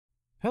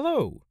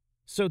Hello!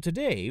 So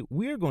today,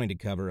 we're going to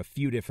cover a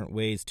few different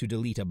ways to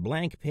delete a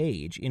blank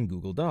page in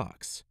Google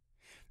Docs.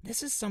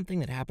 This is something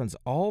that happens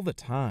all the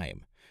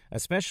time,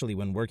 especially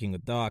when working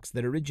with docs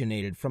that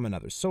originated from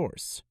another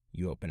source.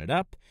 You open it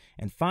up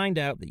and find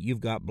out that you've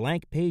got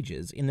blank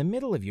pages in the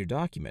middle of your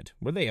document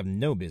where they have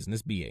no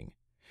business being.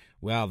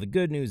 Well, the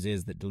good news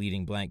is that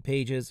deleting blank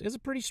pages is a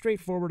pretty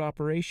straightforward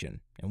operation,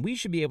 and we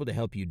should be able to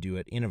help you do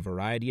it in a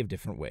variety of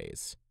different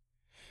ways.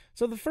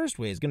 So the first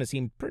way is going to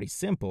seem pretty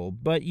simple,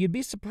 but you'd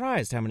be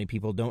surprised how many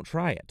people don't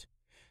try it.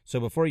 So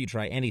before you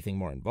try anything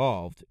more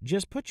involved,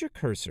 just put your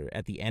cursor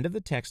at the end of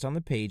the text on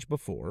the page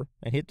before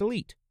and hit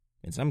delete.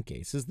 In some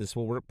cases, this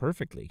will work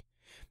perfectly.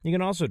 You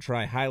can also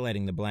try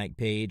highlighting the blank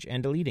page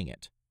and deleting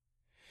it.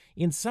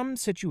 In some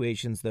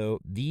situations, though,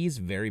 these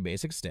very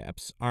basic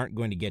steps aren't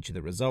going to get you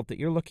the result that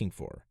you're looking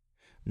for.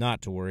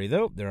 Not to worry,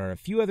 though, there are a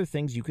few other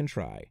things you can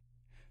try.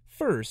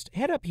 First,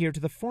 head up here to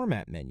the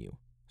Format menu.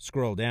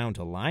 Scroll down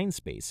to Line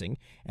Spacing,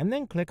 and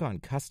then click on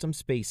Custom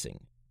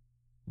Spacing.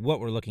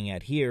 What we're looking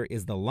at here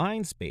is the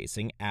line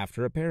spacing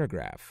after a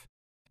paragraph.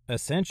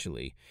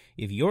 Essentially,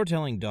 if you're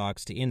telling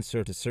docs to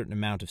insert a certain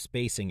amount of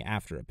spacing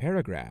after a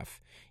paragraph,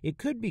 it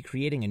could be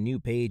creating a new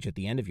page at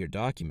the end of your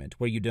document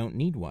where you don't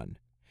need one.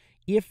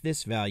 If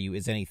this value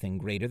is anything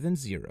greater than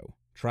 0,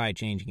 try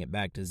changing it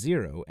back to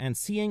 0 and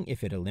seeing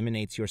if it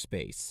eliminates your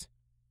space.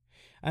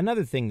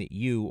 Another thing that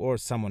you or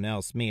someone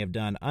else may have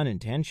done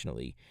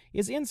unintentionally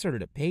is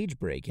inserted a page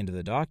break into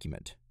the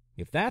document.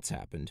 If that's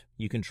happened,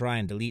 you can try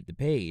and delete the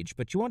page,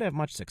 but you won't have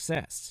much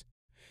success.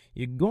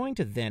 You're going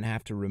to then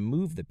have to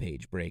remove the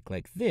page break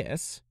like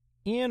this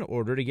in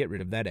order to get rid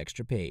of that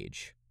extra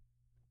page.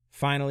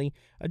 Finally,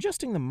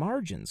 adjusting the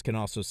margins can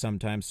also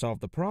sometimes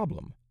solve the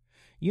problem.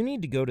 You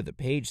need to go to the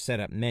Page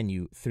Setup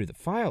menu through the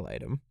File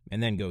item,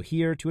 and then go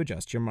here to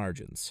adjust your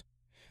margins.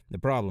 The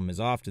problem is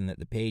often that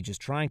the page is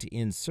trying to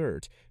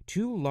insert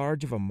too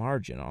large of a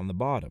margin on the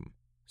bottom.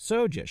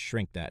 So just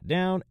shrink that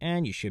down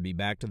and you should be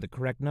back to the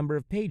correct number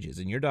of pages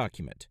in your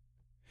document.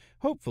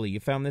 Hopefully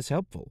you found this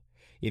helpful.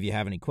 If you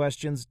have any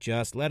questions,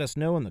 just let us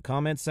know in the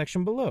comments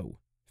section below.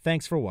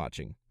 Thanks for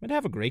watching, and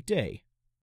have a great day.